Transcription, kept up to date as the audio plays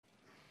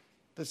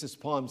This is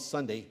Palm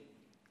Sunday.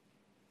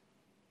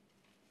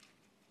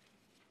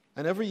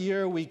 And every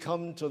year we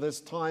come to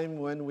this time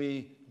when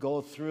we go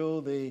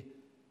through the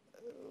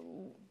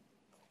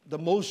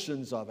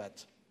motions of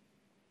it.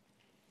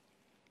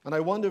 And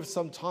I wonder if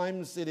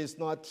sometimes it is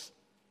not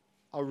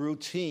a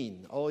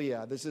routine. Oh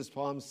yeah, this is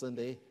Palm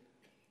Sunday.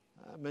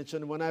 I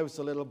mentioned when I was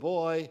a little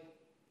boy,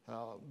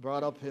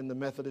 brought up in the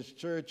Methodist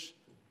Church,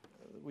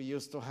 we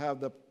used to have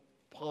the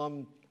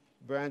palm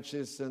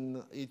branches,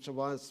 and each of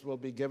us will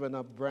be given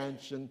a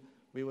branch, and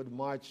we would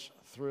march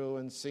through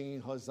and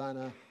singing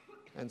Hosanna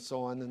and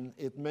so on. And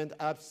it meant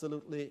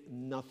absolutely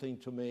nothing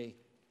to me.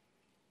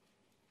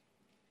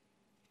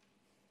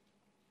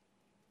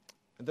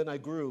 And then I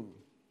grew.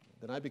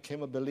 Then I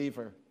became a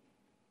believer.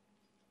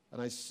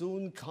 And I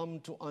soon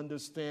come to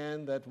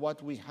understand that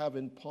what we have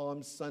in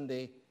Palm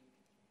Sunday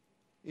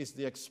is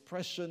the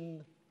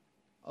expression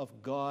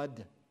of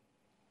God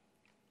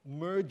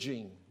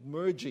merging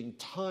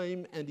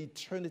time and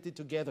eternity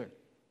together.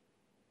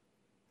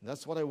 And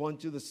that's what I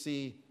want you to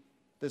see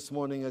this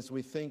morning as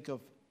we think of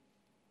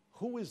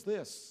who is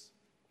this?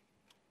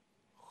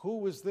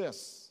 Who is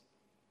this?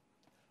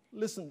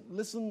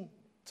 Listen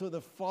to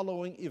the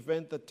following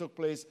event that took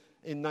place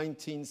in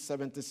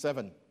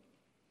 1977.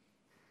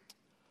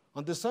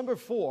 On December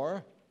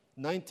 4,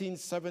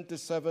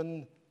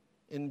 1977,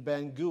 in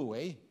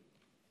Bangui,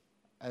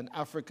 an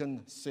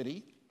African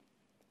city,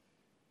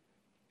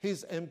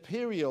 His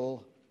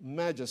Imperial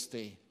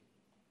Majesty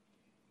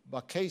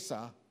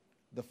Bokassa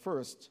I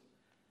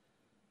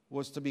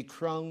was to be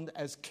crowned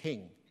as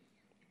king.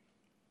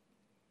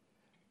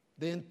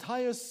 The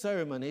entire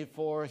ceremony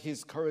for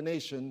his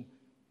coronation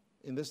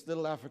in this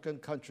little African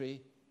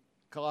country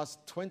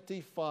cost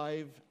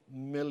 $25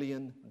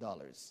 million.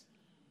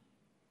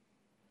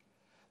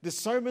 The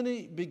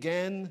ceremony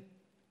began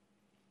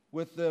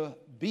with the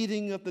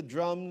beating of the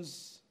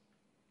drums,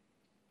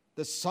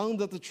 the sound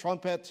of the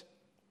trumpet,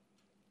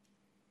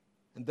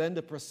 and then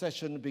the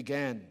procession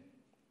began.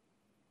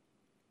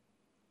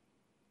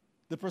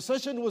 The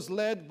procession was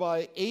led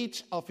by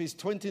 8 of his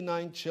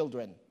 29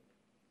 children.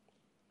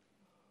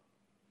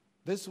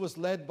 This was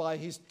led by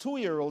his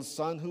 2-year-old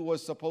son, who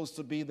was supposed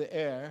to be the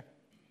heir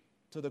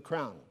to the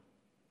crown,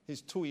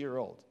 his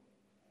 2-year-old.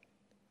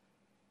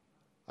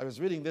 I was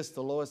reading this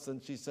to Lois,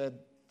 and she said,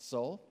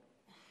 so?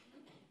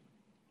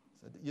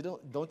 I said,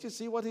 don't you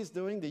see what he's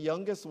doing? The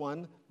youngest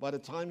one, by the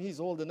time he's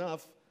old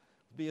enough,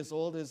 will be as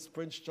old as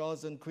Prince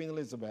Charles and Queen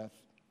Elizabeth.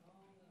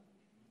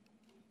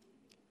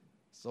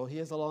 So he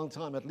has a long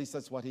time, at least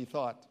that's what he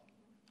thought.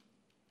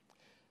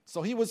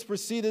 So he was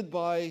preceded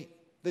by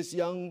this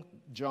young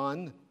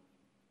John,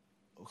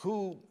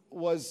 who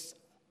was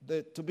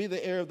to be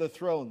the heir of the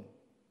throne.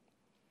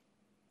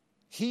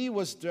 He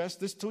was dressed,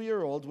 this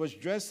 2-year-old was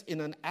dressed in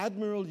an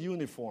admiral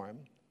uniform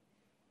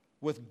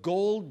with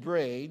gold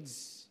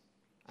braids,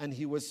 and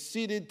he was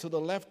seated to the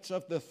left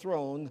of the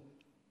throne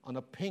on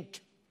a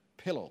pink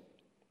pillow.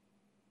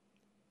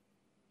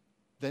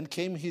 Then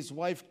came his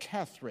wife,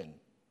 Catherine,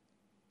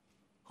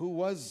 who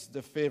was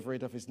the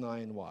favorite of his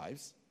 9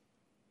 wives.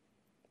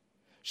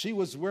 She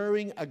was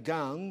wearing a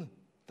gown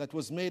that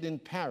was made in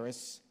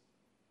Paris,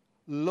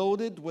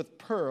 loaded with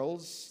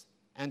pearls,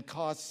 and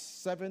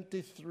cost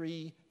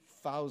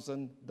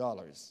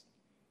 $73,000.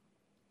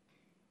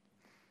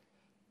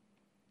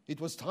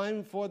 It was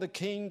time for the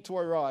king to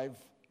arrive.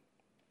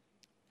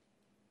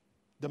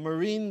 The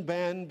Marine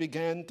band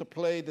began to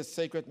play the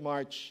sacred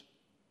march,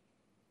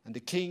 and the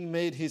king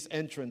made his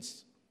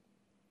entrance.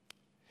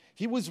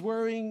 He was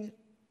wearing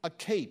a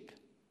cape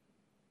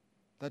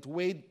that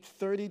weighed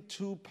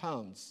 32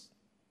 pounds,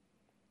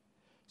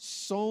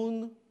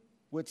 sewn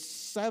with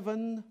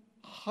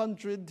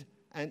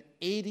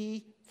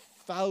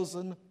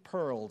 780,000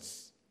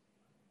 pearls.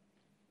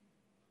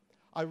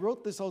 I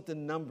wrote this out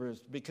in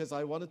numbers because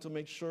I wanted to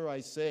make sure I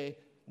say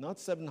not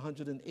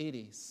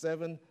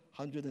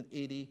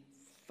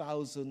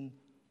 780,000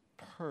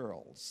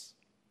 pearls.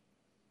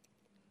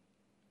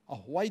 A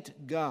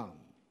white gown.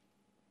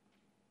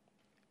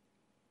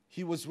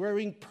 He was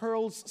wearing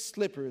pearl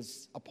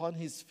slippers upon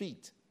his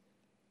feet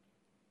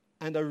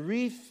and a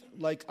wreath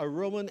like a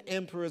Roman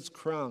emperor's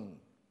crown.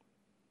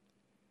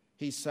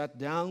 He sat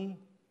down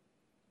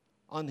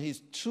on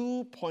his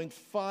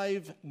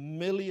 $2.5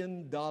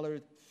 million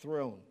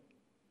throne,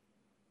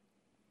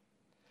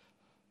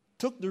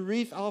 took the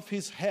wreath off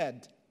his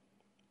head,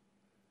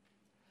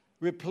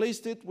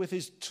 replaced it with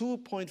his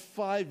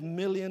 $2.5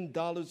 million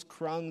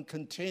crown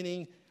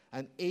containing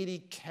an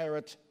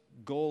 80-carat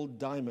gold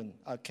diamond,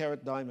 a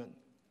carat diamond,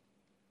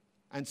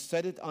 and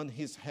set it on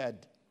his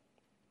head.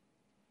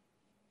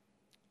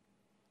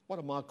 What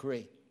a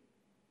mockery.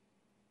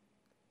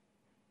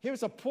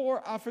 Here's a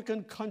poor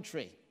African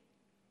country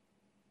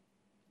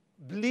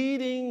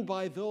bleeding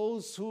by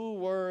those who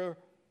were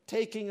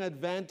taking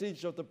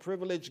advantage of the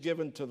privilege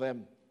given to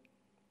them.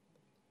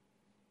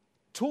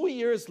 2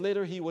 years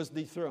later, he was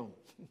dethroned.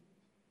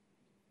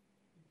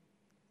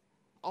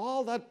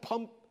 All that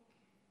pomp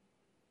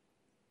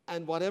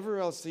and whatever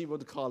else he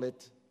would call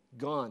it,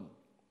 gone.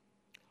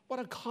 What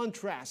a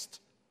contrast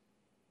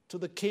to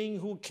the king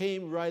who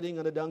came riding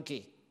on a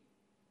donkey.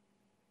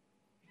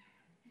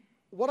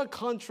 What a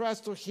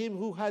contrast to him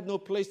who had no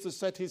place to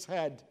set his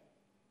head.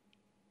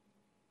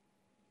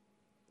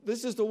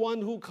 This is the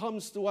one who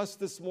comes to us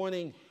this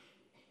morning,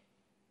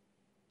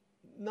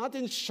 not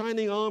in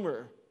shining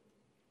armor.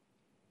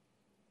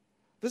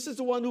 This is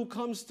the one who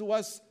comes to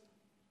us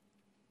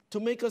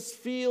to make us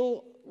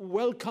feel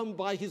welcome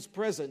by his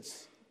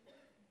presence.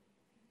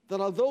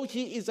 That although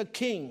he is a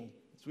king,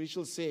 as we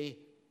shall say,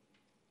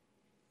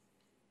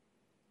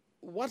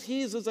 what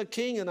he is as a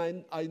king, and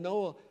I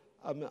know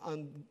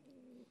I'm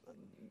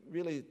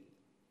really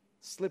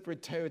slippery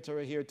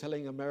territory here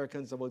telling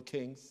Americans about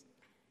kings,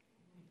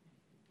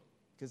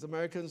 because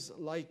Americans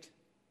like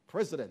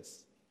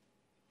presidents.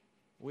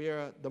 We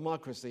are a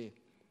democracy,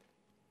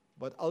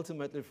 but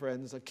ultimately,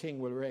 friends, a king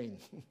will reign,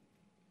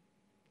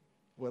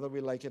 whether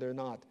we like it or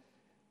not.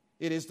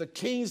 It is the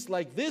kings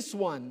like this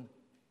one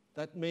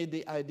that made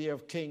the idea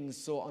of kings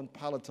so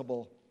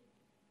unpalatable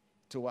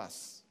to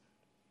us.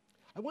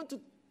 I want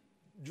to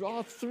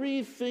draw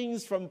three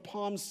things from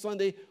Palm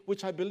Sunday,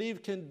 which I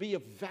believe can be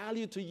of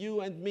value to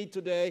you and me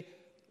today,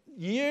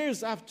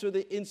 years after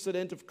the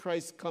incident of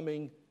Christ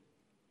coming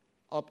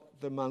up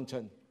the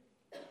mountain,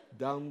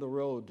 down the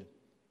road,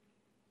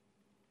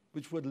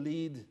 which would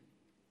lead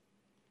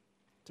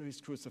to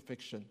his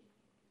crucifixion.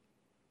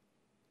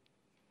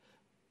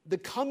 The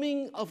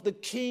coming of the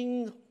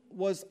king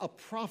was a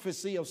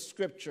prophecy of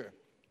Scripture.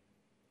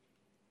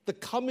 The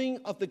coming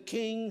of the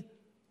king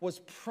was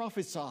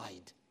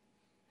prophesied.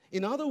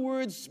 In other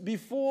words,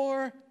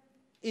 before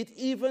it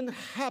even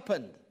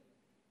happened,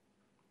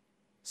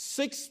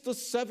 600 to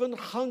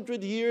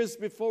 700 years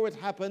before it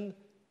happened,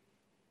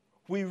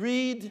 we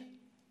read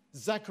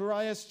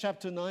Zechariah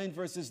chapter 9,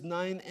 verses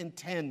 9 and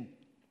 10.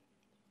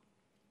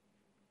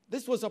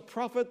 This was a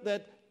prophet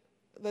that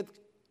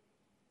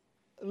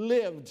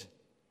lived.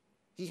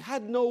 He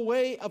had no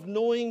way of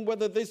knowing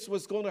whether this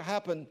was going to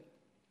happen.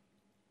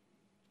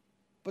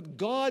 But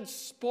God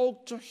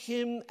spoke to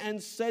him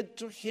and said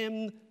to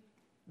him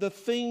the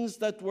things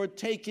that were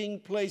taking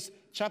place.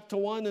 Chapter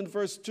 1 and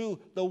verse 2,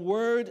 the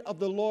word of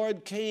the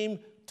Lord came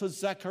to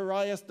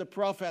Zacharias the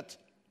prophet.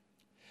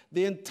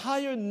 The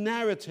entire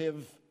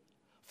narrative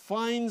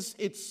finds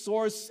its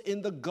source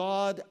in the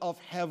God of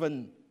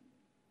heaven.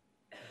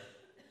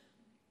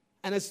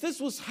 And as this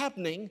was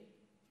happening,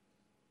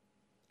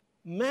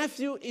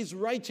 Matthew is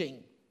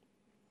writing.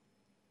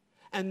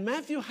 And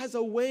Matthew has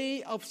a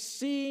way of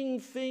seeing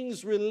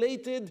things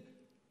related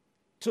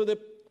to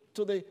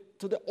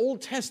the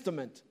Old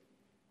Testament.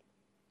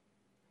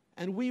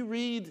 And we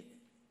read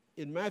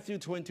in Matthew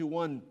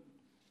 21,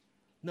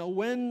 now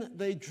when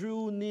they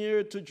drew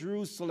near to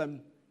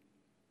Jerusalem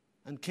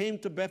and came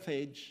to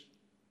Bethphage,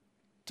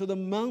 to the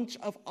Mount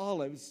of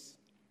Olives,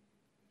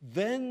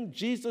 then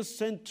Jesus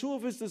sent two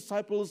of his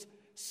disciples,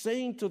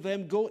 saying to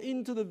them, go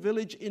into the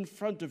village in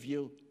front of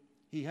you.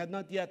 He had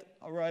not yet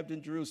arrived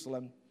in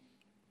Jerusalem.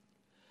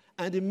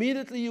 And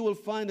immediately you will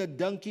find a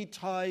donkey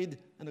tied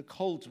and a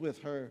colt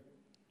with her.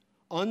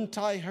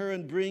 Untie her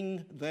and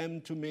bring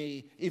them to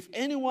me. If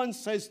anyone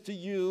says to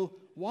you,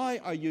 why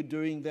are you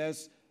doing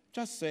this?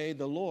 Just say,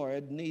 the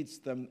Lord needs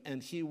them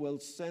and he will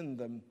send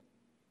them.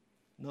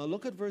 Now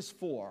look at verse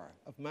 4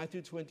 of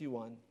Matthew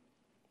 21.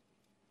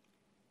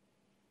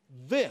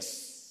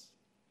 This,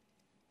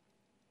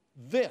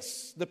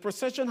 the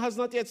procession has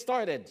not yet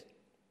started.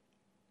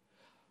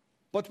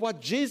 But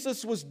what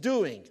Jesus was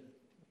doing,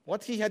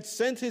 what he had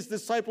sent his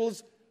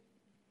disciples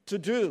to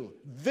do,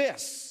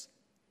 this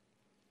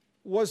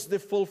was the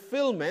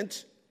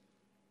fulfillment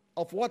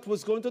of what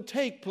was going to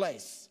take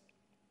place.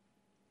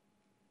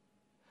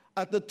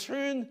 At the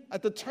turn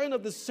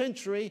of the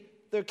century,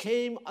 there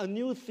came a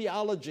new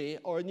theology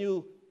or a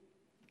new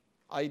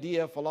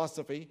idea,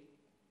 philosophy,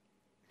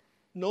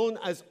 known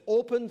as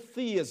open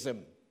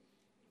theism.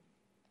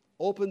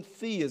 Open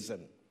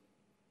theism.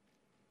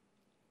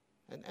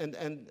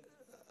 And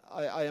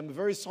I am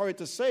very sorry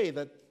to say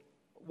that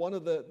one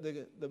of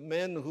the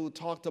men who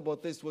talked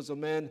about this was a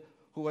man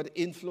who had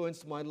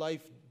influenced my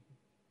life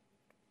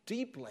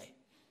deeply.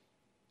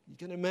 You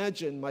can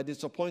imagine my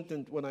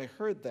disappointment when I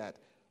heard that.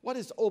 What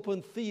is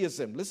open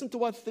theism? Listen to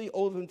what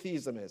open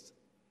theism is.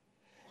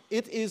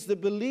 It is the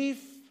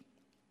belief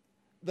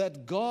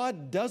that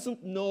God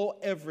doesn't know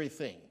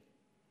everything.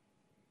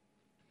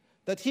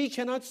 That he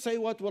cannot say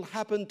what will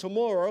happen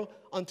tomorrow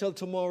until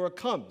tomorrow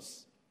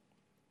comes.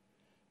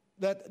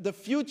 That the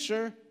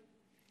future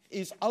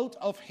is out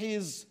of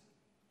his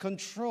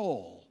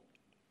control.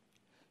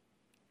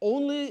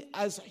 Only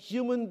as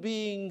human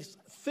beings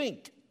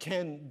think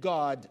can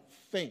God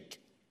think.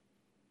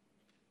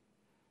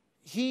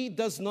 He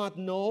does not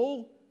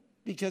know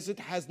because it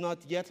has not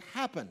yet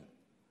happened.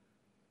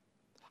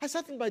 I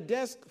sat in my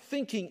desk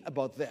thinking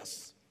about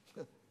this.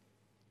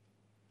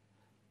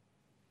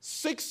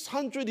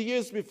 600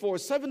 years before,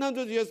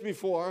 700 years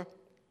before,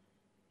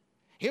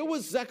 here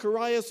was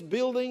Zacharias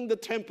building the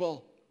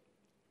temple.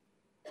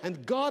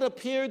 And God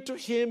appeared to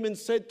him and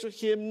said to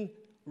him,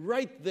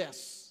 write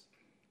this.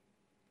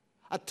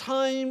 A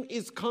time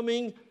is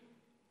coming,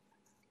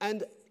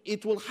 and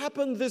it will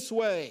happen this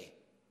way.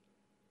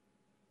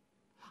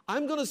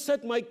 I'm going to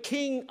set my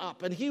king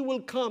up, and he will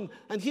come,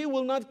 and he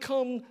will not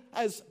come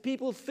as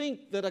people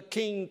think that a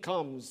king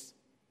comes.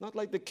 Not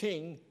like the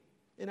king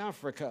in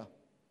Africa.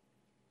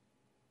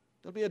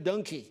 There'll be a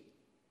donkey.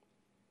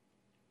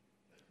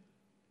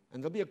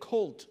 And there'll be a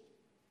colt.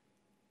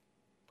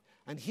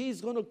 And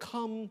he's going to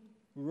come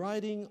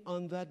riding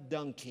on that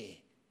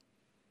donkey.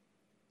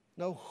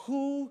 Now,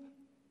 who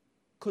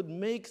could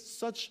make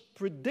such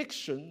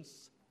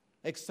predictions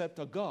except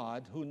a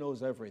God who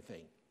knows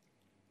everything?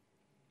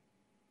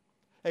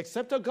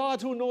 Except a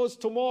God who knows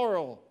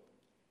tomorrow,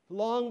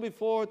 long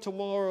before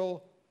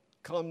tomorrow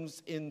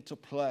comes into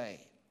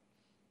play.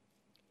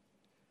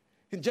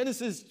 In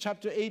Genesis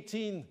chapter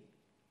 18,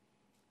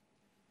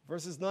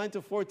 verses 9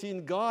 to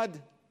 14,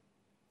 God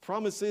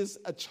promises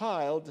a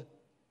child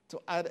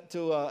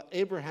to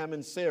Abraham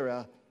and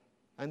Sarah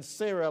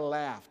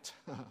laughed.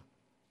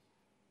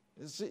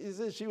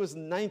 She was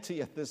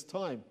 90 at this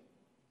time.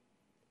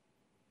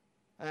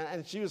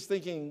 And she was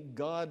thinking,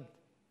 God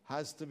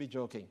has to be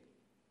joking.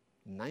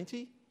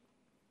 90?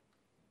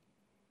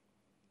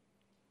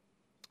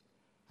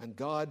 And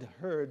God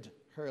heard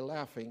her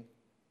laughing.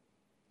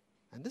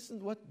 And this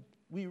is what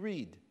we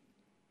read.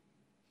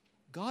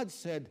 God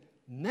said,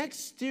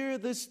 next year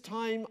this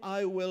time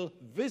I will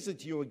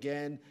visit you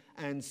again,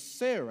 and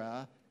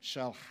Sarah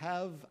shall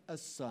have a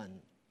son.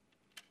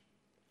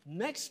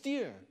 Next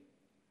year.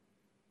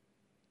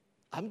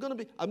 I'm going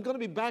to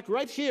be back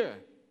right here.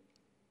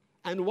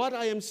 And what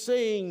I am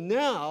saying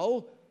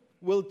now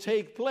will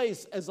take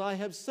place as I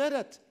have said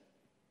it.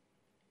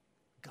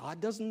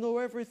 God doesn't know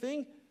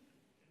everything.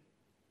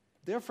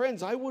 Dear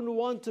friends, I wouldn't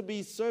want to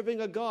be serving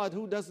a God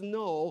who doesn't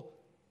know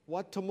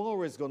what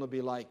tomorrow is going to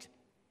be like,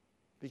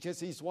 because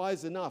he's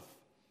wise enough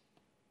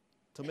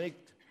to make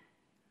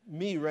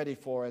me ready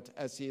for it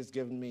as he has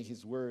given me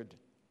his word.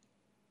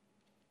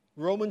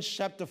 Romans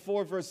chapter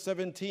 4, verse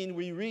 17,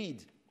 we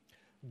read,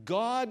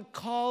 God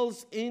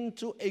calls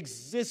into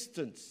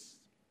existence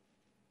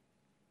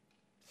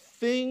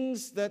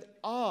things that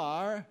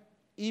are,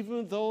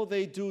 even though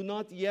they do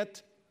not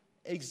yet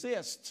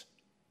exist.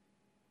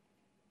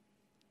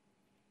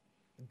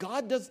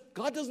 God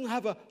doesn't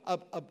have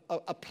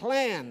a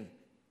plan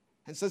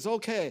and says,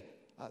 okay,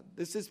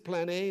 this is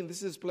plan A and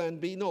this is plan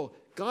B. No,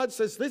 God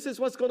says this is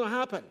what's going to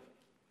happen.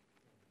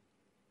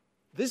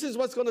 This is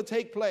what's going to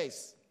take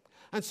place.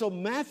 And so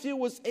Matthew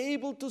was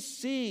able to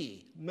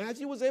see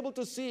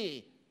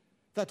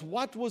that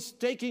what was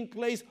taking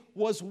place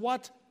was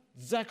what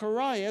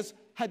Zacharias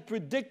had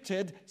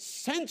predicted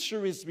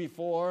centuries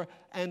before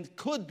and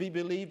could be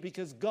believed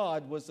because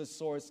God was the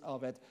source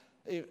of it.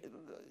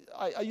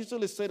 I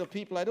usually say to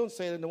people, I don't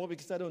say it anymore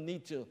because I don't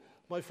need to.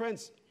 My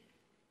friends,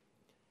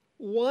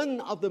 one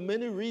of the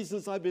many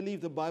reasons I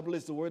believe the Bible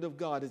is the Word of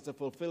God is the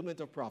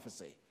fulfillment of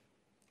prophecy.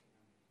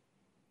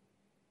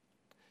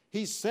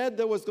 He said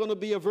there was going to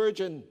be a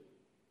virgin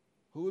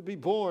who would be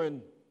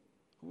born,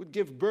 who would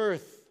give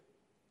birth,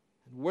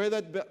 and where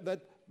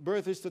that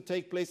birth is to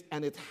take place,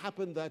 and it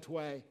happened that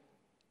way.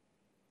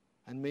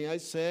 And may I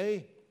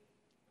say,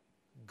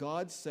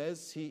 God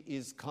says he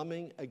is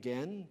coming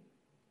again,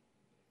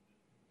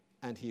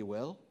 and he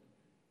will,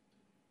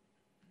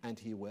 and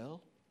he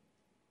will.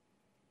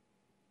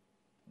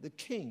 The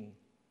king,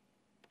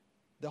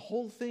 the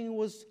whole thing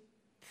was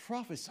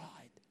prophesied.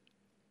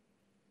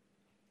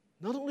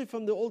 Not only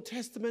from the Old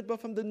Testament, but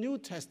from the New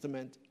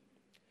Testament.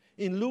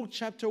 In Luke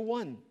chapter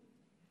 1,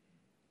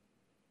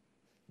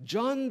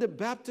 John the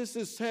Baptist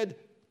is said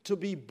to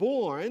be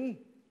born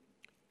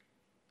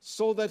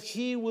so that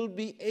he will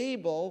be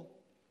able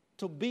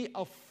to be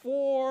a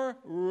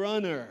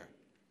forerunner.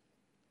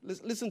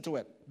 Listen to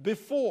it.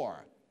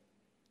 Before.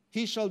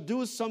 He shall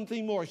do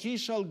something more. He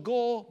shall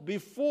go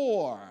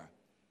before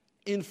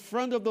in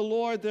front of the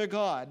Lord their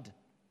God,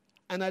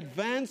 an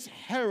advance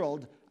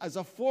herald as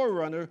a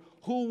forerunner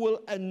who will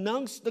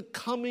announce the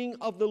coming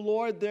of the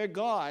Lord their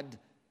God.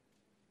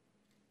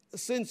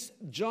 Since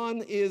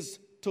John is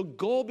to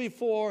go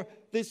before,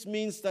 this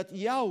means that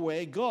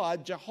Yahweh,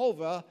 God,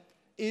 Jehovah,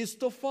 is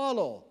to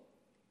follow.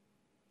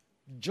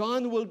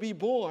 John will be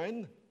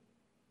born,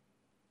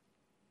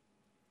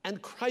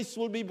 and Christ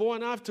will be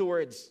born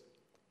afterwards,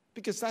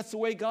 because that's the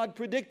way God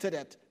predicted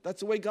it. That's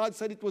the way God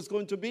said it was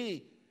going to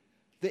be.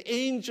 The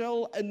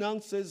angel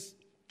announces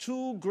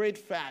two great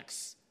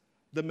facts.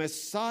 The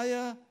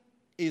Messiah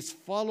is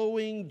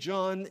following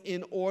John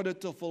in order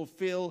to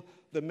fulfill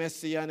the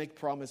messianic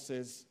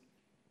promises.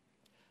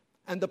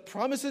 And the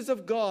promises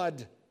of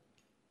God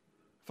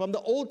from the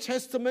Old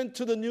Testament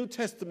to the New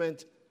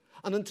Testament,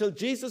 and until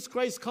Jesus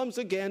Christ comes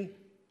again,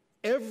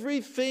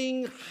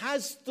 everything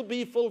has to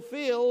be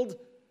fulfilled,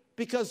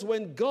 because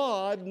when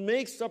God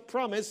makes a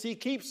promise, he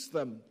keeps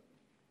them.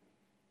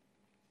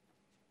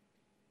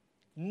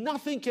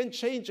 Nothing can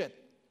change it.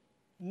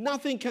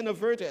 Nothing can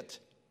avert it.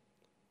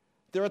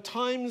 There are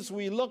times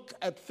we look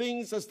at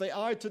things as they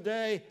are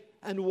today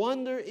and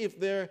wonder if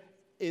there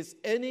is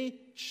any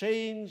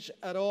change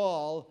at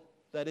all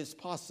that is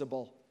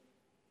possible.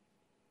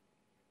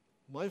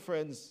 My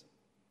friends,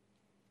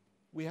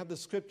 we have the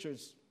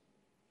scriptures.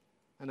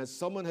 And as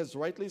someone has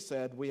rightly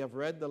said, we have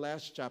read the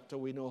last chapter.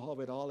 We know how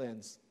it all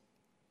ends.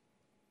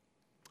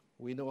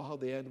 We know how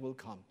the end will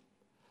come.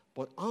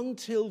 But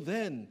until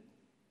then,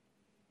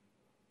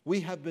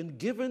 we have been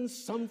given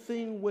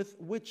something with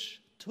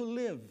which to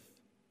live.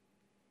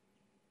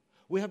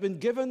 We have been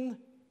given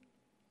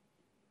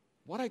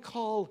what I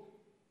call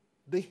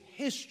the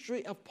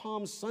history of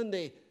Palm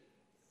Sunday.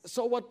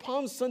 So what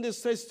Palm Sunday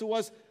says to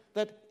us,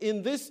 that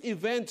in this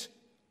event,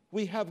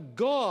 we have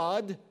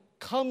God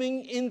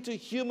coming into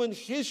human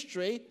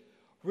history,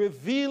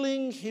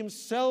 revealing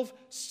himself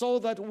so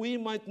that we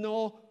might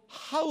know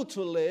how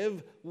to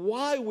live,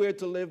 why we're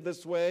to live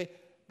this way,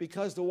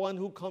 because the one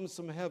who comes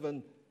from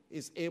heaven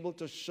is able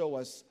to show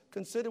us.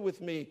 Consider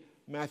with me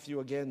Matthew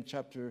again,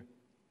 chapter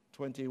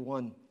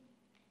 21.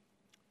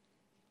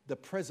 The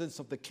presence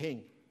of the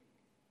King.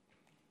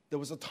 There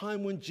was a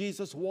time when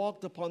Jesus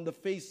walked upon the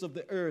face of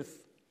the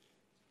earth.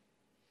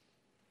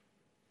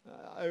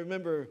 I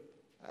remember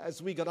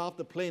as we got off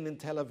the plane in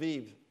Tel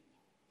Aviv,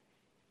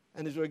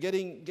 and as we were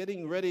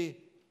getting ready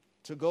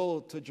to go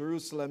to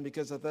Jerusalem,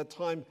 because at that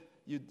time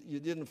you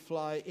didn't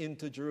fly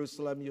into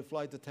Jerusalem, you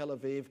fly to Tel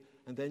Aviv,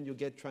 and then you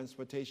get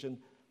transportation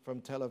from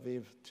Tel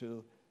Aviv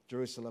to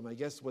Jerusalem. I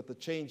guess with the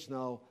change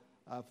now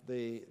of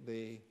the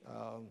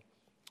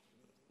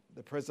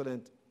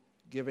president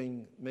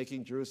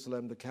making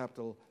Jerusalem the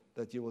capital,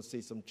 that you will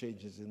see some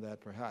changes in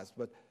that perhaps.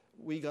 But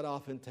we got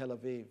off in Tel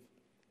Aviv.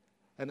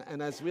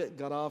 And as we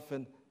got off,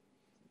 and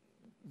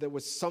there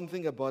was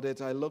something about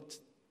it, I looked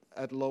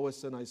at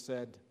Lois and I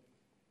said,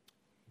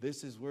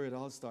 this is where it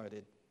all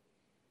started.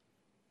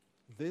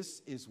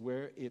 This is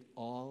where it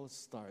all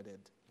started.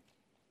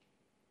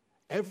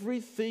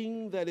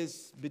 Everything that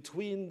is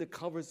between the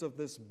covers of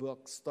this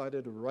book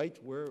started right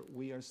where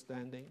we are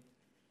standing.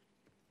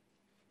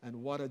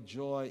 And what a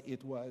joy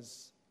it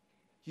was.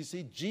 You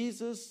see,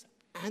 Jesus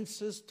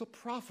answers to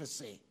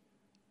prophecy.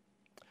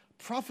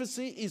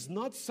 Prophecy is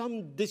not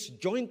some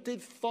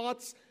disjointed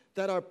thoughts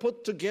that are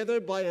put together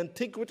by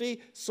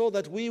antiquity so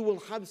that we will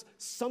have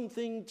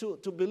something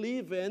to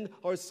believe in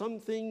or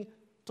something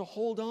to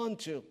hold on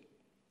to.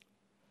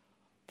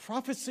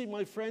 Prophecy,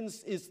 my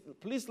friends, is,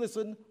 please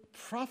listen,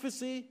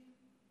 prophecy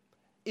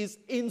is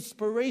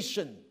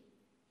inspiration.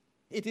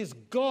 It is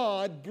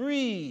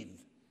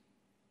God-breathed.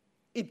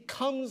 It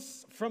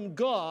comes from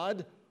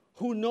God,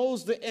 who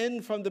knows the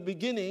end from the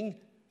beginning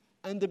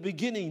and the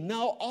beginning.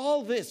 Now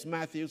all this,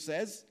 Matthew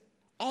says,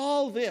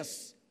 all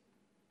this,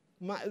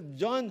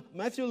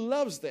 Matthew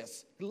loves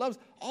this. He loves,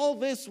 all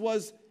this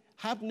was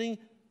happening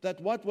that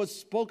what was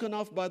spoken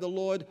of by the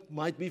Lord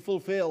might be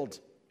fulfilled.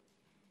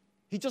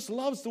 He just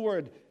loves the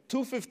word.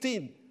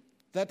 2:15,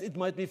 that it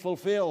might be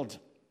fulfilled.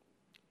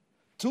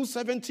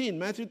 2:17,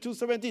 Matthew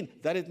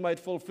 2:17, that it might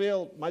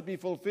be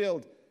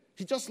fulfilled.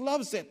 He just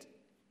loves it.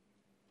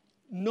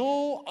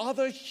 No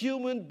other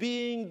human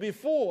being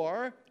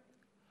before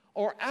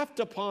or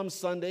after Palm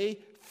Sunday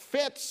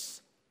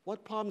fits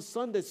what Palm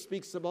Sunday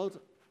speaks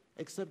about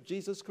except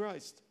Jesus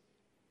Christ.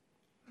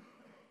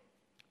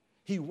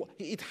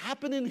 It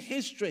happened in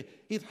history.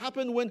 It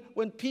happened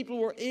when people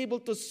were able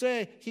to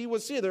say he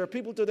was here. There are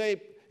people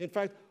today, in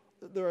fact,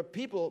 there are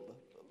people,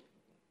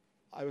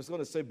 I was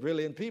going to say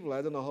brilliant people.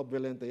 I don't know how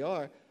brilliant they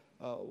are.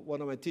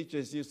 One of my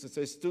teachers used to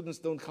say, students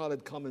don't call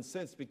it common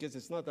sense because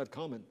it's not that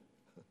common.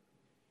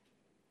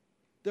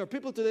 There are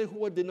people today who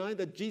would deny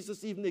that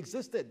Jesus even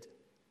existed.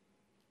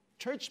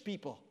 Church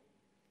people.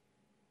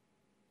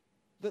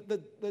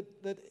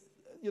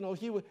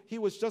 He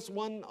was just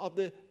one of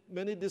the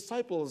many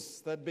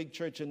disciples. That big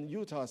church in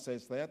Utah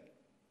says that.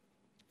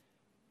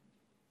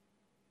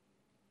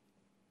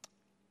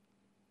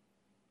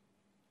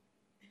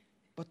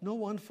 But no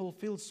one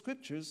fulfills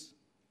scriptures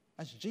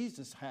as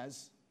Jesus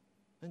has,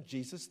 and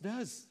Jesus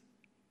does.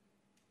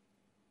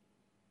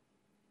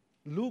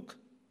 Luke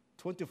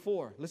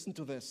 24, listen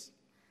to this.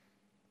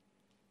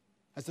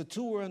 As the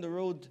two were on the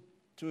road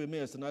to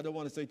Emmaus, and I don't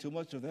want to say too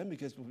much of them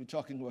because we'll be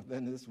talking about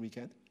them this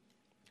weekend.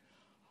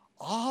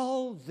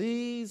 All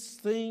these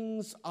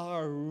things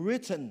are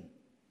written,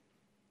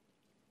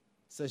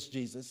 says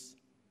Jesus.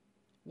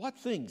 What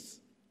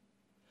things?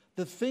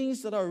 The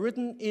things that are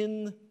written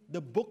in the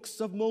books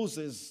of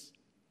Moses,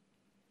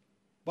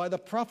 by the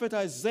prophet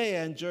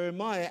Isaiah and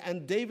Jeremiah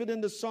and David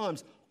in the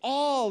Psalms.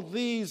 All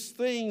these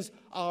things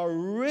are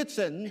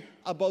written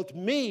about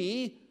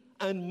me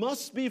and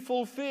must be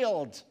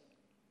fulfilled.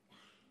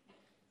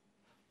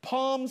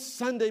 Palm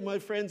Sunday, my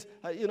friends,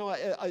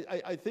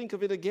 I think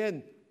of it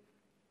again.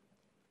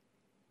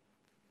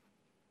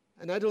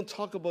 And I don't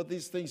talk about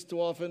these things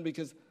too often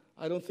because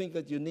I don't think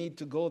that you need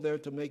to go there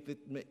to make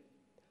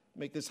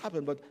this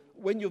happen. But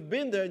when you've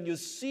been there and you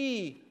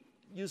see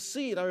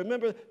it. I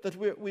remember that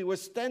we were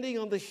standing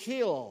on the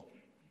hill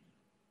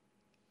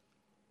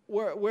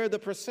where the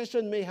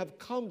procession may have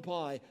come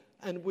by,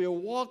 and we're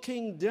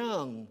walking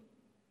down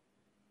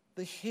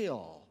the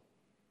hill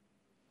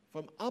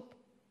from up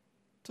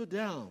to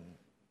down.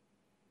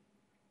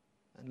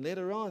 And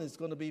later on, it's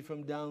going to be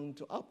from down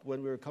to up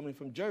when we're coming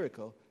from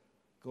Jericho,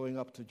 going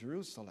up to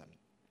Jerusalem.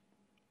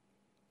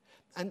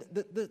 And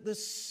the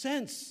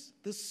sense,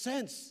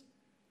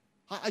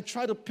 I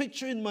try to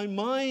picture in my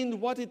mind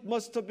what it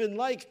must have been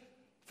like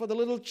for the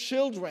little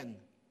children,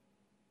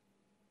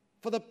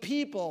 for the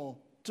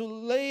people to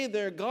lay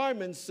their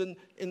garments in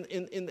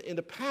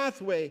the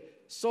pathway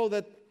so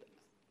that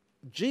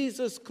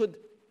Jesus could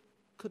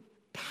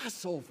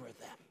pass over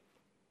them.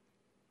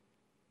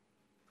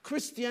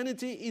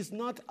 Christianity is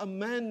not a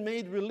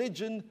man-made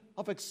religion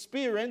of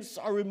experience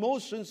or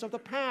emotions of the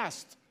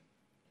past.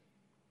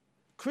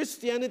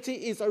 Christianity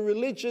is a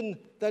religion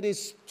that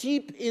is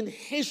steeped in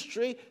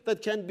history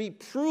that can be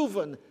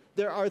proven.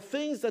 There are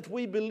things that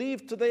we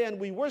believe today and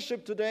we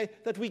worship today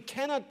that we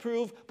cannot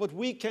prove, but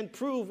we can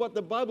prove what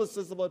the Bible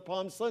says about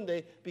Palm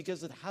Sunday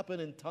because it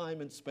happened in time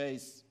and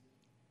space.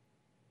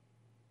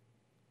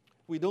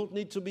 We don't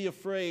need to be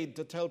afraid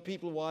to tell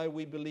people why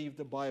we believe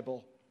the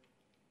Bible,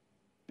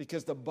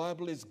 because the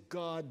Bible is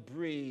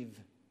God-breathed,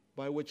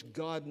 by which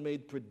God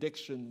made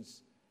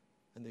predictions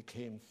and they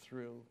came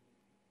through.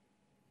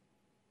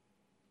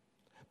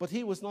 But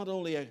he was not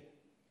only a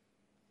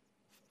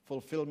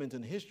fulfillment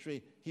in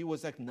history, he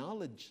was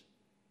acknowledged.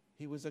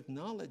 He was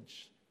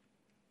acknowledged.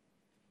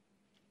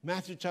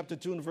 Matthew chapter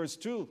 2 and verse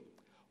 2.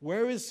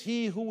 Where is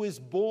he who is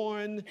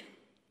born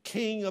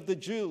King of the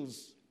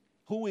Jews?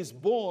 Who is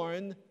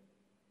born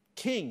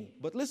King?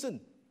 But listen,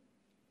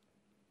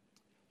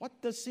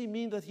 what does he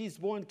mean that he's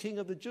born King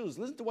of the Jews?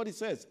 Listen to what he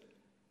says.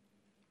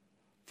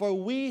 For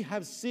we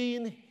have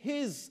seen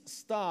his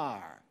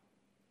star.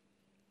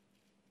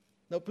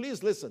 Now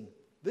please listen.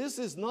 This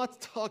is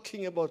not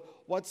talking about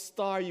what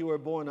star you were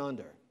born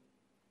under.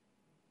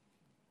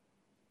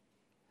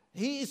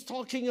 He is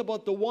talking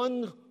about the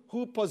one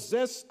who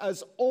possesses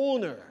as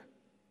owner,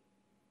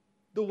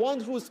 the one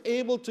who is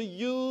able to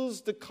use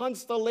the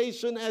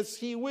constellation as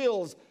he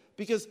wills.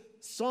 Because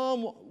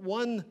Psalm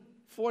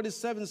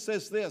 147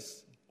 says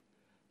this,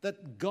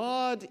 that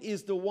God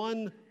is the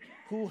one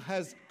who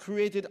has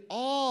created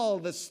all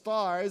the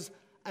stars,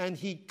 and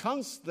he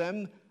counts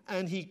them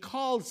and he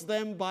calls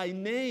them by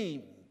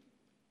name.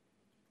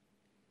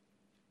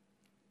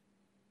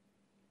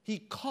 He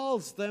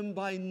calls them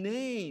by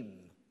name.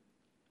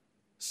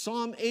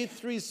 Psalm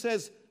 8:3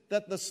 says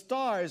that the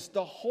stars,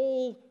 the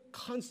whole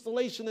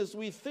constellation as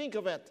we think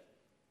of it,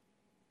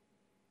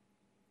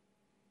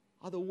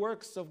 are the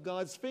works of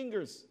God's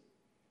fingers.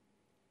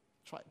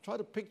 Try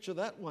to picture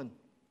that one.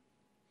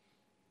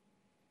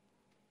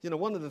 You know,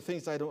 one of the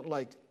things I don't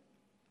like,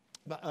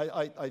 but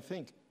I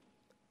think,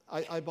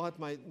 I bought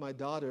my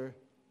daughter,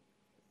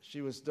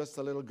 she was just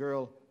a little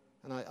girl,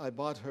 and I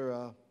bought her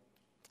a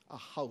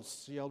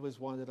house. She always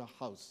wanted a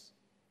house.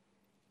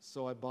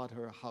 So I bought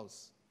her a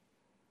house.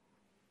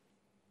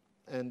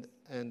 And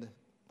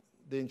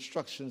the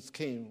instructions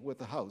came with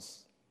the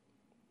house.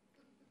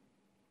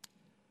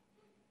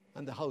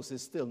 And the house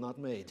is still not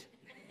made.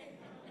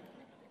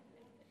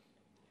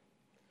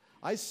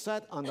 I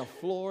sat on the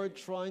floor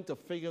trying to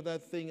figure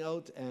that thing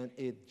out, and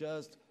it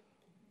just,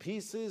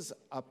 pieces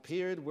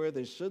appeared where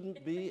they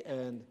shouldn't be,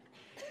 and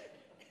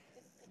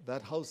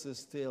that house is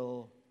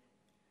still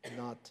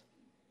not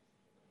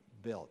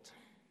built.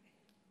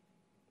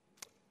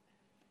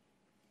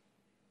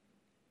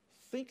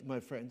 Think, my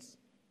friends,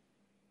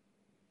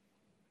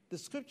 the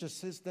scripture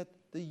says that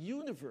the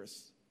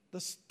universe, the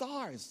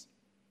stars,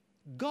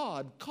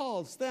 God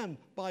calls them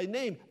by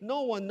name.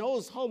 No one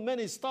knows how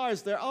many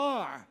stars there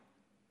are.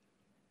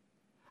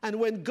 And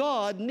when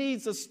God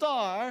needs a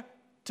star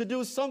to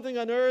do something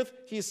on earth,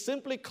 he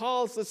simply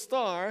calls the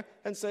star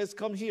and says,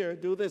 come here,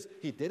 do this.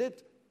 He did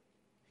it.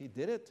 He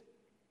did it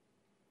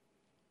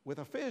with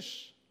a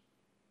fish.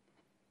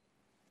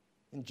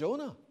 In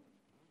Jonah,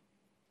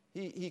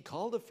 he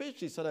called the fish.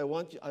 He said, I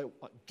want you,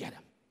 get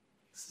him.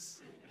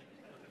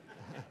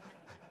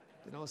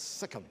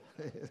 Sick him.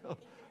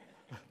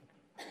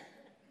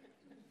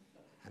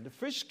 And the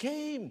fish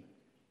came.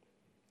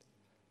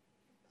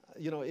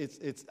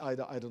 I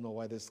don't know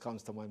why this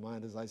comes to my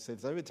mind. As I said,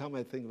 every time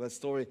I think of that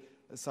story,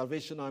 a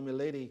Salvation Army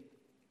lady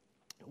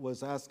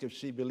was asked if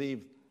she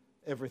believed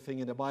everything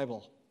in the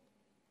Bible.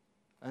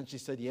 And she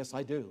said, yes,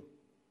 I do.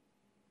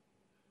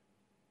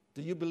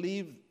 Do you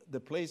believe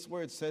the place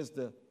where it says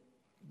the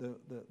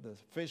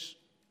fish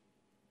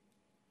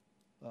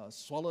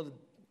swallowed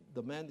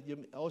the man?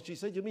 She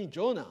said, you mean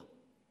Jonah?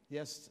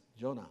 Yes,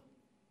 Jonah.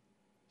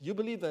 You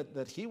believe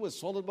that he was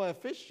swallowed by a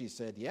fish? She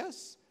said,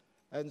 yes.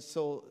 And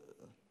so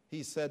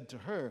he said to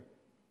her,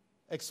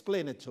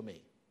 explain it to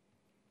me.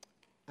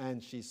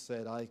 And she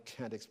said, I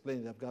can't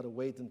explain it. I've got to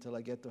wait until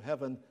I get to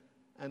heaven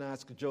and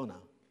ask Jonah.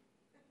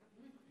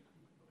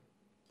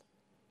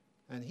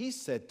 And he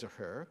said to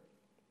her,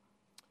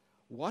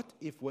 what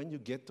if when you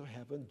get to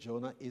heaven,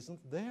 Jonah isn't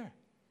there?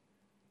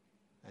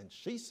 And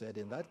she said,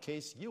 in that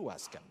case, you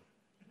ask him.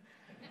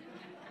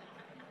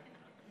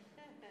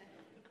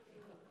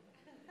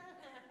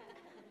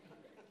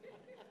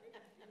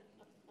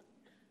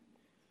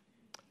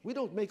 We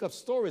don't make up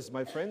stories,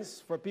 my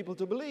friends, for people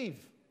to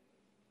believe.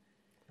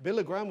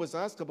 Billy Graham was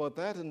asked about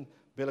that, and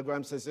Billy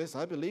Graham says, yes,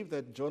 I believe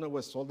that Jonah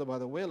was swallowed by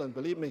the whale, and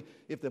believe me,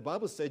 if the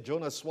Bible said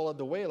Jonah swallowed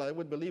the whale, I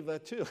would believe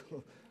that too.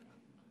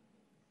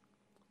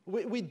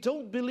 We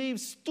don't believe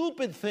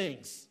stupid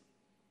things.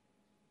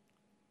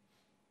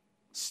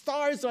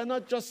 Stars are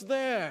not just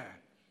there.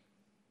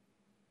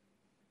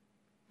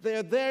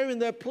 They're there in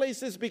their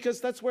places because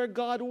that's where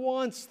God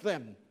wants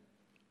them.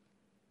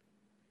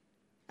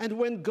 And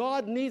when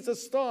God needs a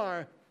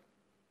star,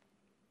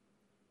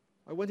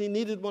 or when he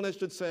needed one, I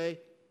should say,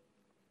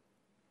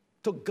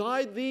 to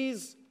guide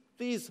these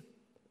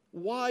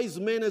wise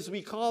men, as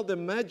we call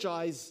them,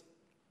 magi's,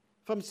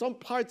 from some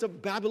parts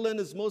of Babylon,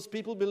 as most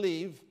people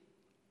believe,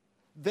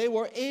 they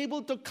were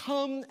able to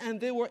come and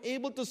they were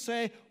able to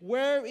say,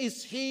 where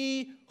is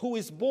he who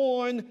is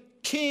born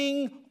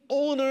king,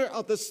 owner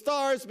of the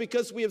stars?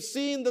 Because we have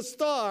seen the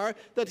star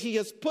that he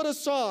has put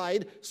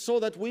aside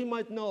so that we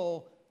might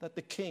know that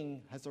the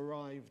king has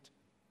arrived.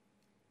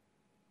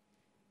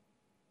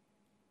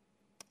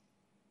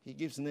 He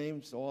gives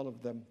names to all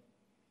of them.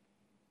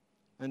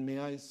 And may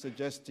I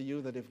suggest to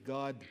you that if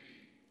God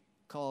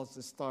calls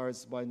the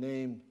stars by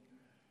name,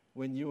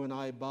 when you and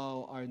I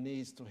bow our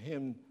knees to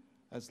him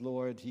as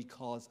Lord, he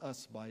calls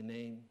us by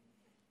name.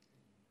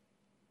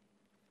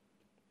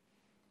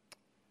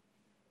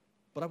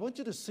 But I want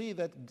you to see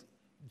that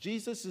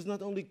Jesus is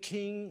not only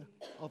king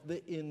of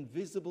the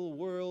invisible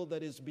world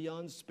that is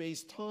beyond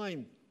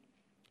space-time.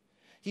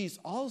 He's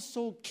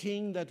also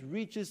king that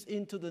reaches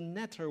into the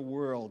nether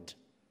world.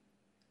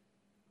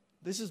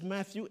 This is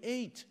Matthew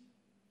 8.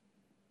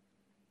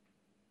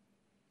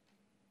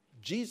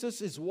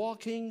 Jesus is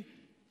walking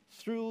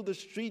through the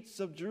streets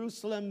of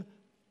Jerusalem,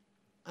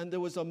 and there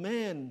was a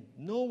man.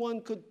 No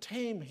one could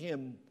tame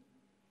him.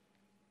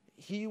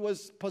 He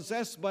was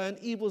possessed by an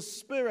evil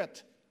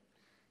spirit.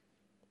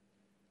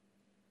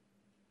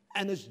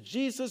 And as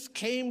Jesus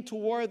came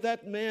toward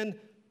that man,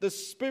 the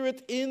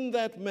spirit in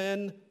that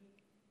man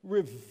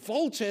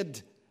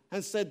revolted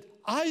and said,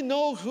 I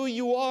know who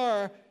you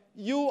are.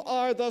 You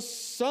are the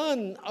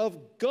Son of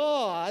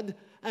God,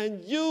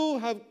 and you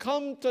have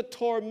come to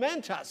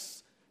torment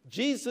us.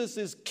 Jesus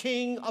is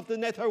king of the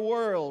nether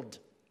world.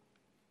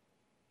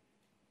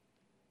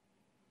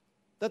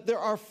 That there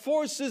are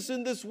forces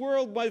in this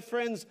world, my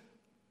friends,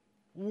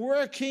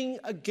 working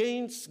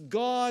against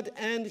God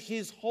and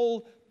his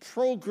whole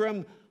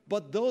program,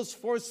 but those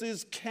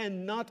forces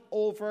cannot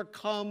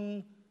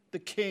overcome the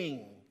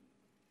king.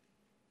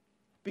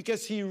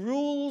 Because he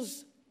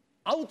rules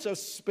out of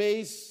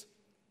space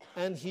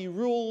and he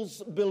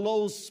rules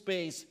below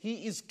space.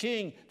 He is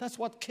king. That's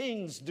what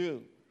kings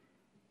do.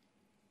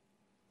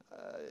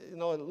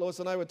 Lois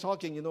and I were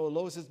talking.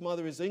 Lois's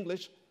mother is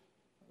English.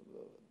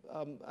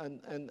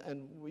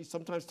 And we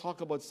sometimes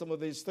talk about some of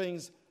these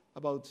things,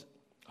 about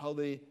how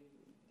the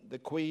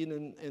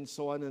Queen and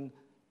so on.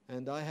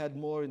 And I had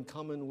more in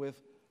common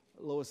with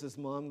Lois's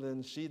mom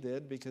than she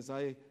did, because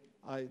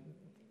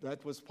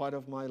that was part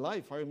of my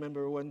life. I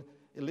remember when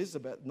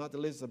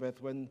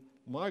when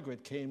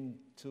Margaret came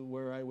to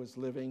where I was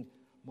living,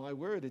 my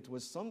word, it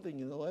was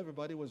something,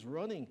 everybody was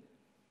running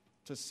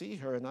to see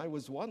her, and I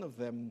was one of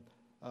them,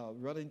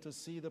 running to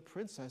see the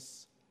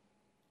princess.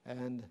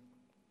 And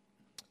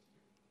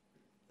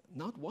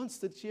not once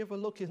did she ever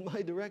look in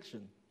my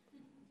direction.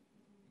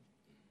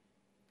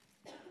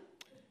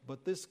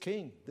 But this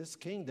king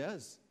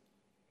does.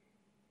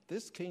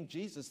 This King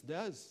Jesus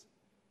does.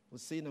 We'll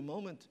see in a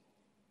moment.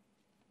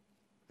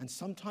 And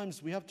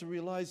sometimes we have to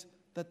realize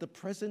that the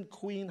present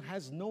queen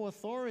has no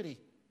authority.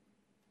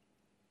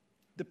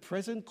 The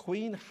present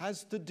queen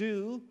has to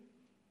do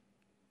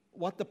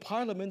what the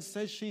parliament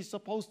says she's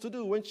supposed to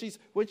do. When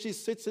she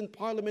sits in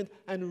parliament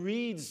and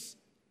reads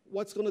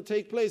what's going to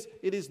take place,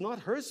 it is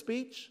not her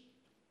speech.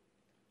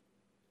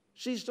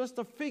 She's just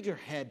a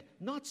figurehead.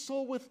 Not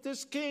so with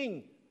this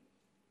king.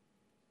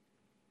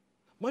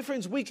 My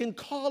friends, we can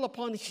call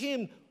upon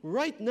him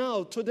right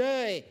now,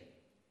 today,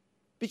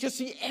 because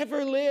he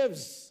ever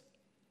lives.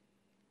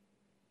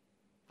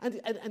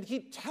 And he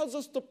tells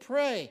us to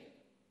pray.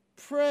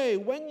 Pray.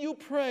 When you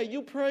pray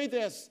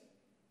this.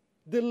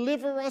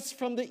 Deliver us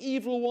from the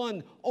evil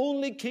one.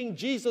 Only King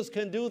Jesus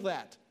can do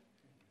that.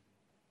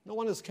 No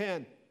one else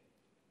can.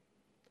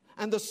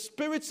 And the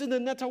spirits in the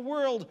nether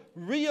world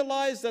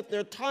realize that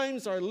their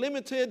times are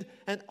limited,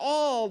 and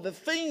all the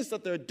things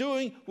that they're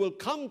doing will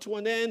come to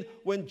an end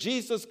when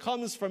Jesus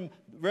comes from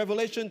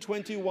Revelation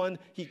 21.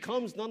 He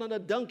comes not on a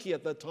donkey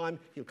at that time,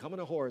 he'll come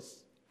on a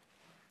horse.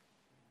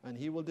 And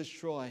he will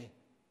destroy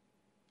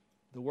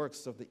the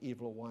works of the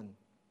evil one.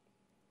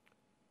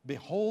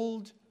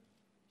 Behold,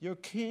 your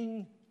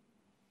king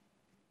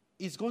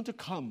is going to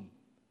come.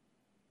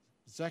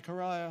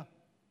 Zechariah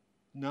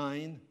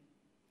 9.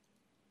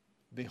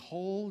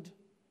 Behold,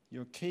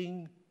 your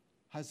king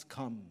has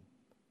come.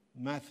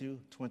 Matthew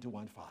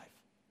 21:5.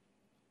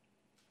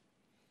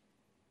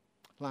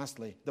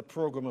 Lastly, the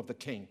program of the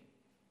king.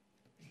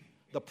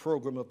 The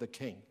program of the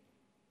king.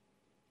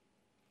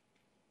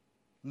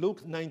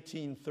 Luke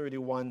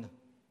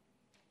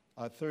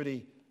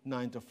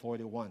 19:39 to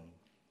 41.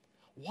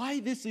 Why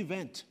this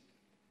event?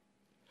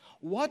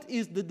 What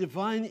is the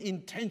divine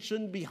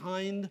intention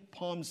behind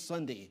Palm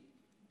Sunday?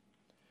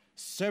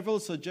 Several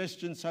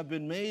suggestions have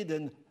been made,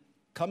 and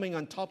coming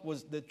on top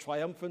was the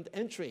triumphant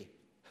entry.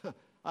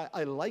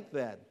 I like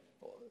that.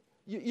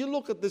 You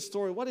look at this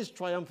story, what is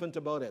triumphant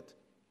about it?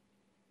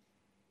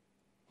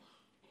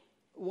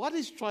 What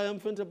is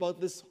triumphant about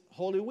this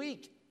Holy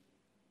Week?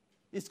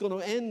 It's going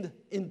to end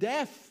in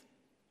death.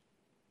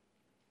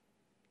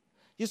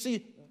 You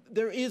see,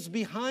 there is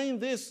behind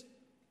this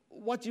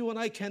what you and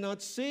I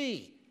cannot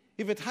see.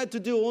 If it had to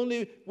do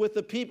only with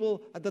the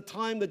people at the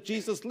time that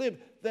Jesus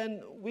lived,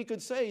 then we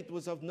could say it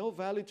was of no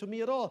value to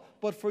me at all.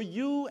 But for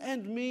you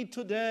and me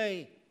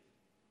today,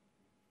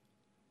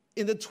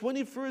 in the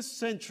 21st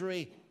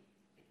century,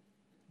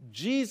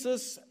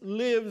 Jesus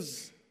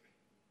lives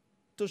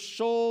to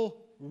show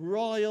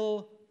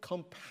royal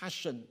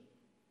compassion.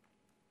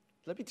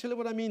 Let me tell you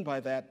what I mean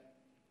by that.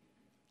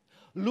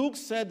 Luke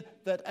said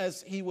that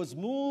as he was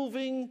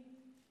moving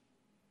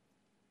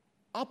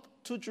up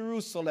to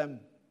Jerusalem,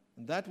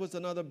 and that was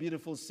another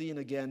beautiful scene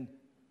again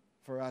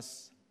for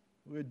us.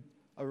 We're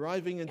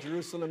arriving in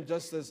Jerusalem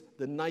just as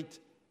the night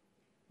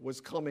was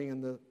coming,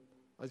 and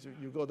as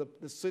you go,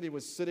 the city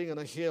was sitting on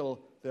a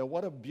hill there.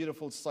 What a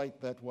beautiful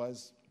sight that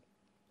was.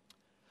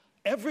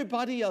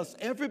 Everybody else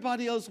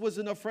was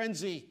in a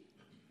frenzy.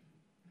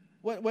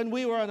 When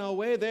we were on our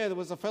way there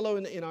was a fellow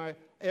in our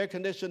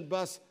air-conditioned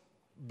bus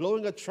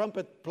blowing a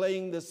trumpet,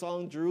 playing the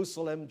song,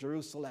 Jerusalem,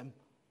 Jerusalem.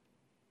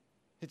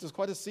 It was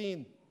quite a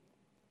scene.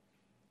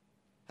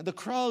 And the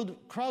crowd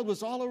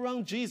was all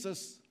around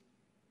Jesus,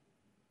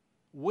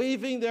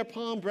 waving their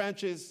palm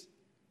branches.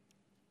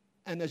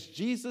 And as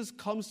Jesus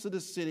comes to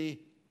the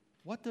city,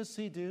 what does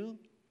he do?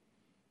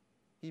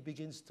 He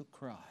begins to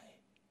cry.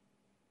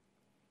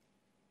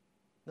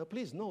 Now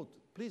please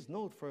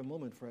note for a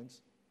moment,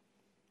 friends.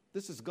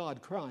 This is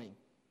God crying.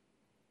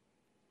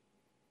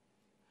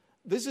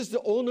 This is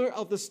the owner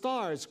of the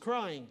stars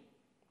crying.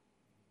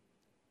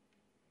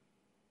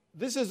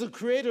 This is the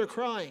Creator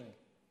crying.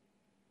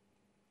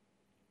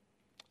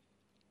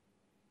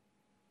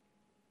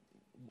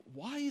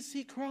 Why is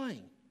he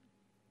crying?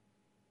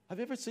 Have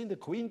you ever seen the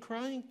Queen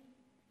crying?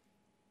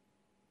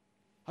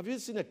 Have you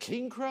ever seen a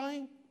king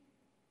crying?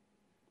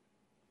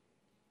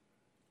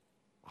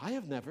 I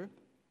have never.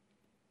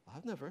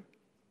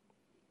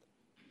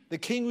 The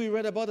king we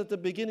read about at the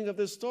beginning of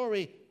this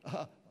story,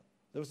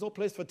 there was no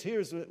place for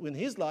tears in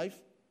his life.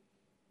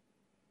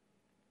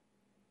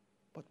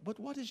 But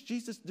what is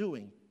Jesus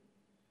doing?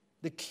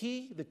 The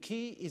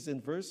key is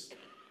in verse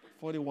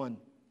 41.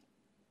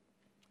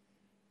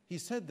 He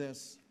said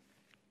this,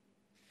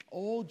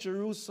 "O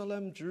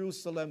Jerusalem,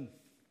 Jerusalem,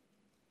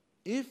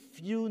 if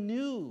you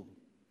knew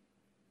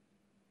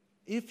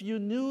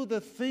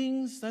the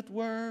things that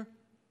were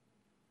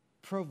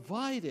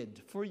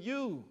provided for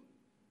you,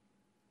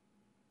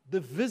 the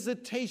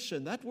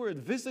visitation," that word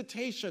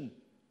visitation,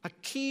 a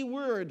key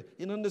word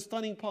in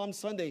understanding Palm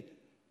Sunday.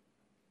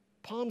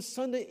 Palm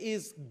Sunday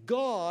is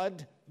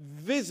God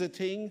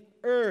visiting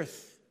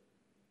earth.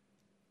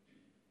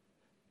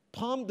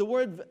 The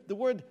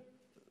word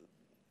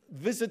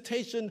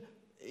visitation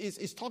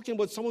is talking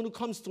about someone who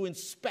comes to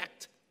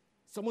inspect,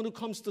 someone who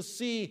comes to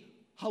see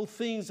how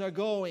things are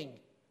going.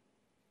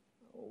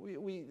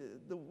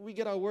 We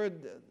get our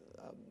word,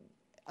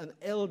 an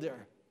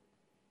elder,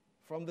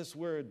 from this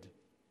word.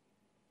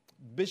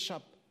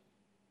 Bishop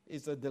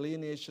is a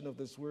delineation of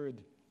this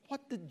word.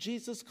 What did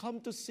Jesus come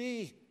to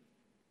see?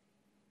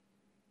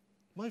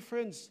 My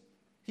friends,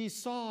 he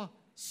saw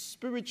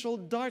spiritual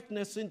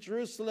darkness in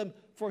Jerusalem,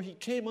 for he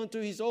came unto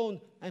his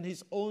own, and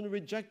his own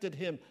rejected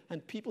him.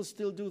 And people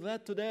still do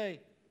that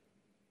today.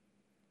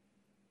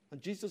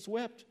 And Jesus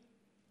wept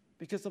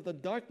because of the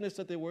darkness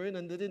that they were in,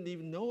 and they didn't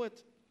even know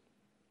it.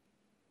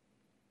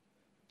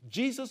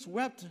 Jesus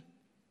wept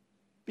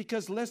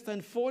because less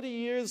than 40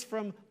 years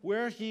from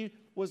where he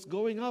was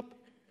going up,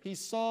 he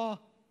saw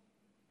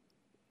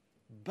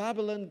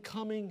Babylon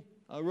coming,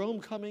 Rome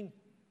coming,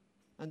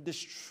 and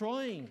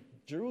destroying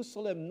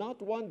Jerusalem.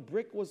 Not one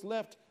brick was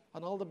left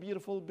on all the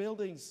beautiful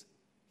buildings.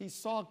 He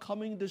saw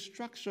coming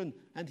destruction,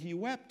 and he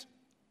wept.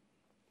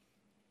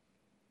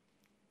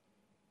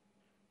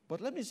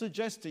 But let me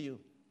suggest to you,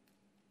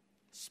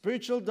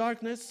 spiritual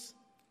darkness,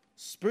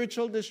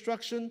 spiritual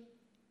destruction,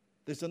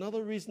 there's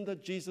another reason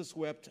that Jesus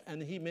wept,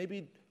 and he may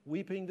be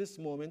weeping this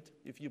moment,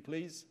 if you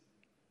please,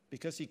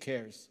 because he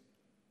cares.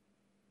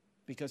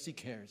 Because he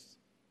cares.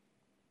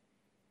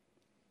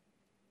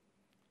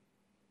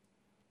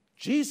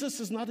 Jesus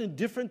is not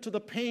indifferent to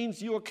the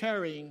pains you are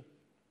carrying.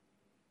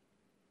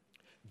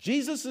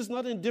 Jesus is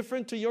not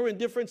indifferent to your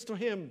indifference to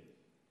him.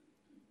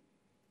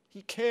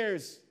 He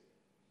cares.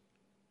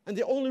 And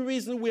the only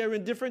reason we are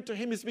indifferent to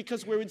him is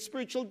because we're in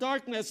spiritual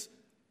darkness,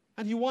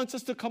 and he wants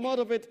us to come out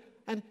of it,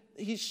 and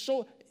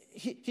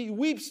he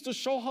weeps to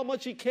show how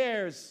much he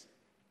cares.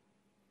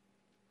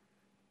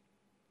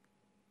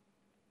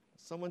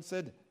 Someone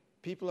said,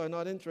 people are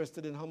not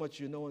interested in how much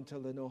you know until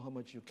they know how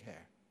much you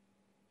care.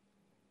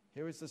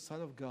 Here is the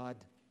Son of God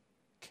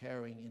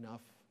caring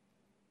enough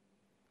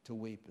to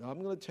weep. Now,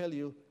 I'm going to tell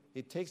you,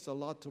 it takes a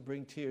lot to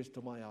bring tears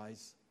to my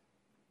eyes.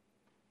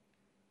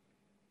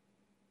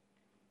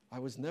 I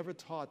was never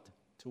taught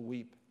to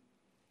weep,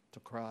 to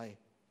cry.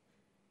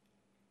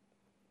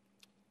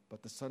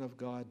 But the Son of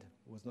God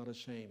was not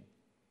ashamed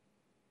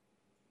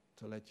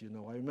to let you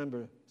know. I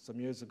remember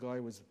some years ago I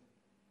was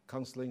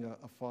counseling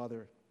a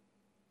father,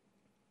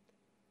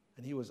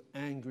 and he was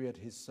angry at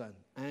his son,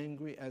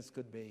 angry as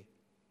could be.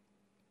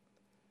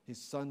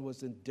 His son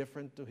was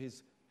indifferent to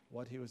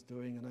what he was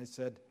doing, and I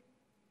said,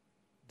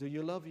 "Do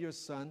you love your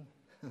son?"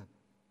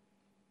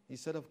 He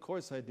said, "Of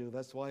course I do.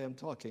 That's why I'm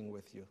talking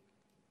with you."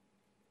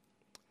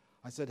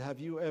 I said, "Have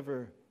you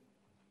ever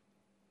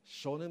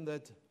shown him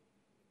that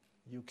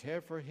you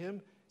care for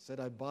him?" He said,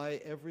 "I buy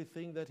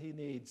everything that he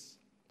needs."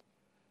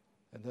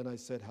 And then I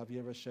said, "Have you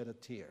ever shed a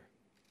tear?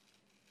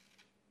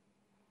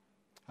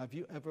 Have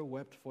you ever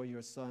wept for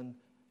your son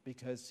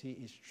because he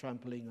is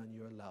trampling on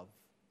your love?"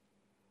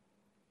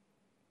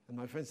 And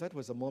my friends, that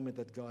was a moment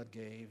that God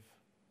gave.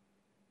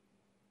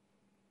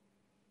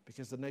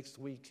 Because the next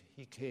week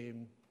he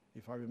came,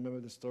 if I remember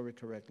the story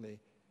correctly,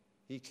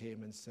 he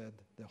came and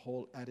said, "The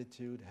whole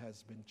attitude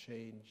has been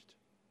changed.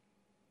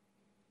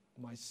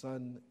 My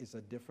son is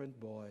a different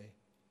boy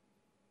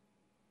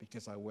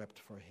because I wept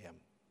for him."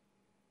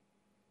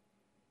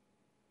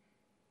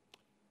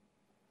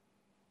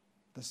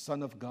 The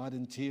Son of God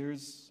in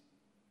tears,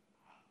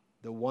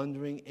 the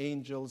wondering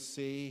angels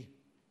say,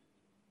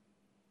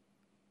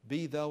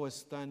 "Be thou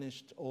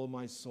astonished, O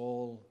my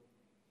soul."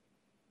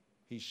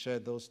 He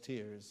shed those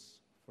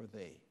tears for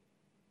thee.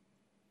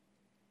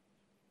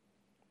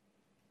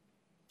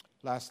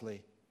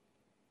 Lastly,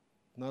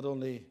 not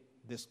only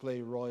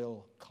display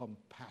royal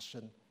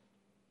compassion,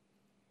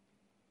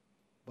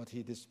 but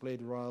he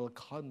displayed royal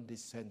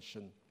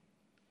condescension.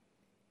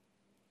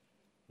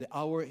 The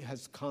hour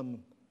has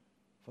come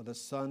for the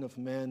Son of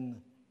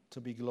Man to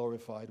be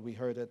glorified. We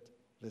heard it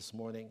this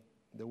morning.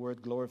 The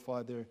word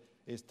glorified there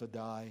is to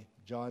die.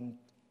 John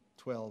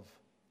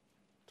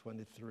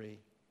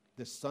 12:23.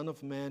 The Son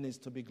of Man is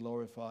to be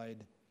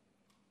glorified.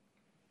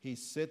 He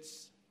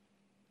set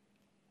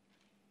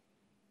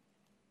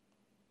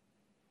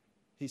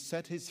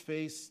his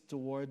face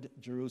toward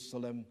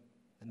Jerusalem,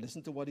 and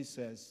listen to what he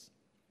says.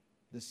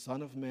 The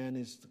Son of Man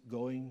is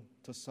going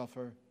to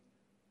suffer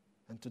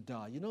and to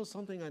die. You know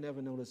something I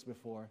never noticed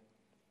before?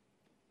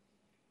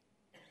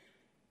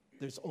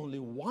 There's only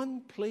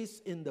one place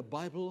in the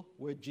Bible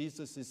where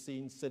Jesus is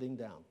seen sitting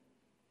down,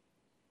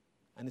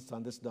 and it's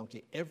on this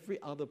donkey. Every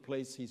other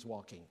place he's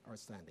walking or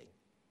standing.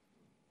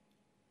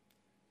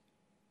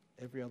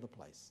 Every other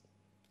place.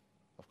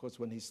 Of course,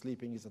 when he's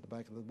sleeping, he's at the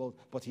back of the boat,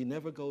 but he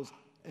never goes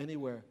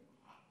anywhere,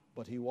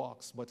 but he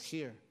walks. But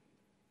here,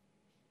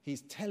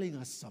 he's telling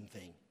us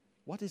something.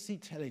 What is he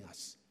telling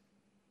us?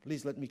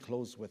 Please let me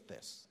close with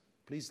this.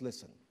 Please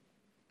listen.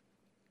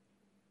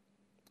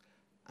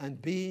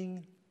 And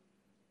being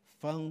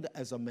found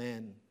as a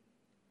man,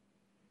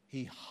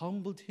 he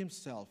humbled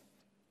himself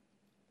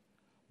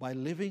by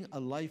living a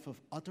life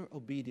of utter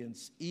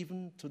obedience,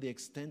 even to the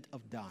extent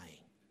of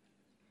dying.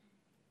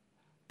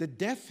 The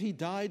death he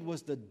died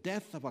was the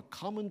death of a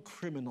common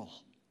criminal.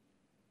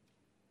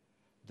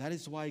 That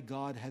is why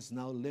God has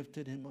now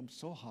lifted him up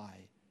so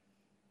high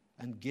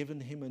and given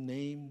him a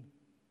name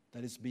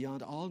that is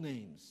beyond all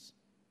names,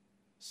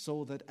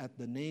 so that at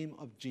the name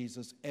of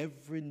Jesus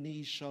every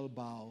knee shall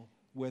bow,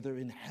 whether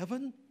in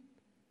heaven,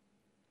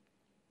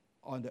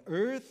 on the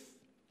earth,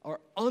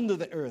 or under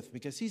the earth,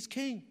 because he's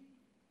king.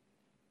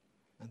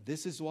 And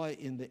this is why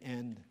in the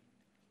end,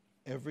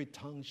 every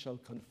tongue shall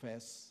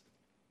confess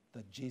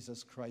that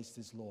Jesus Christ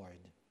is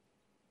Lord,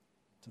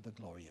 to the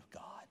glory of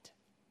God.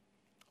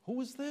 Who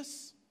is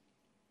this?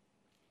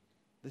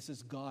 This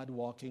is God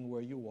walking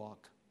where you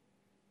walk,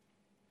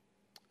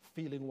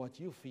 feeling what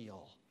you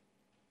feel,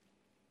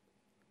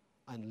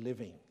 and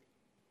living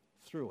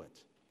through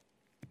it,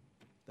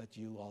 that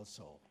you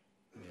also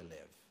may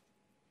live.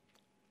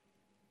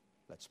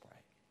 Let's pray.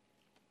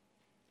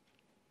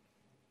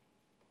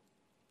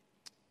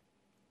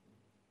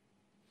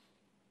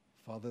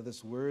 Father,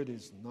 this word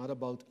is not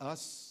about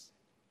us,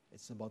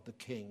 it's about the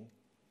King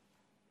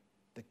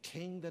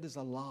that is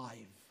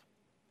alive,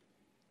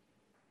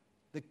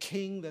 the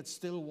King that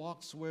still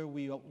walks where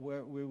we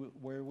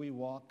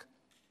walk.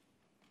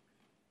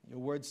 Your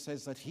word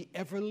says that he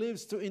ever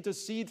lives to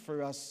intercede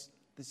for us.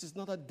 This is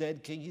not a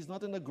dead King. He's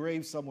not in a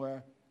grave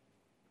somewhere.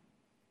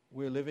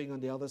 We're living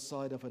on the other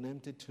side of an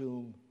empty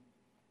tomb.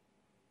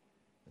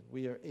 And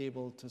we are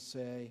able to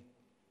say,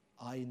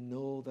 I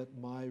know that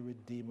my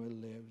Redeemer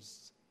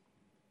lives.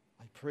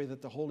 I pray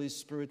that the Holy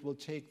Spirit will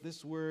take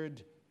this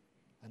word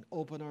and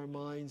open our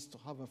minds to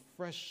have a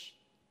fresh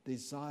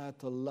desire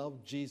to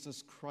love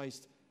Jesus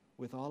Christ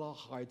with all our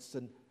hearts,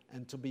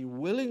 and to be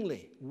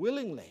willingly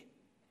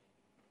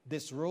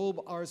disrobe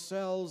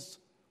ourselves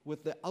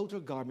with the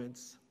outer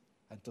garments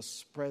and to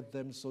spread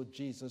them so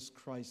Jesus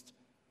Christ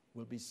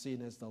will be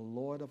seen as the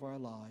Lord of our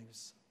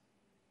lives.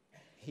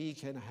 He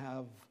can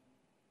have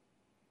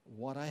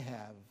what I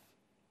have,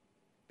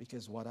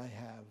 because what I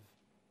have,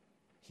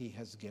 he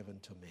has given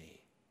to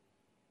me.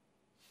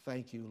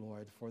 Thank you,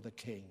 Lord, for the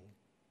King.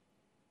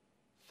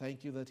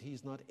 Thank you that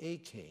he's not a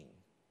king.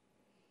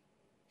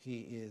 He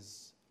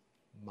is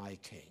my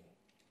King.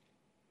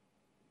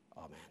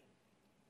 Amen.